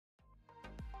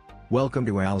Welcome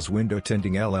to Al's Window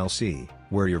Tinting LLC,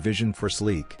 where your vision for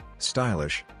sleek,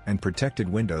 stylish, and protected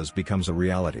windows becomes a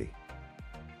reality.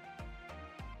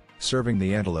 Serving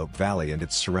the Antelope Valley and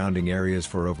its surrounding areas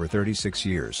for over 36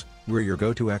 years, we're your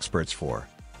go-to experts for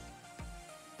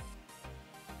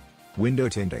window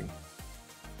tinting,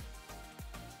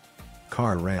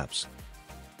 car wraps,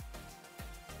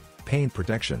 paint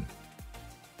protection.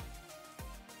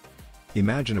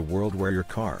 Imagine a world where your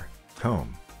car,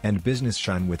 home, and business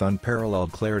shine with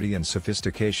unparalleled clarity and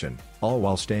sophistication, all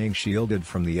while staying shielded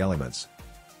from the elements.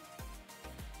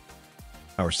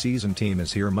 Our seasoned team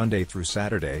is here Monday through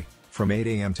Saturday, from 8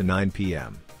 a.m. to 9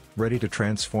 p.m., ready to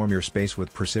transform your space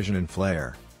with precision and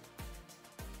flair.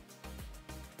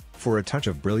 For a touch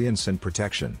of brilliance and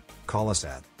protection, call us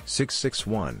at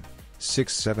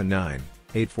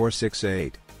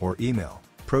 661-679-8468, or email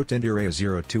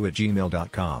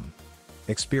protinterea02@gmail.com.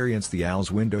 Experience the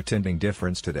Al's window tinting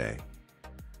difference today.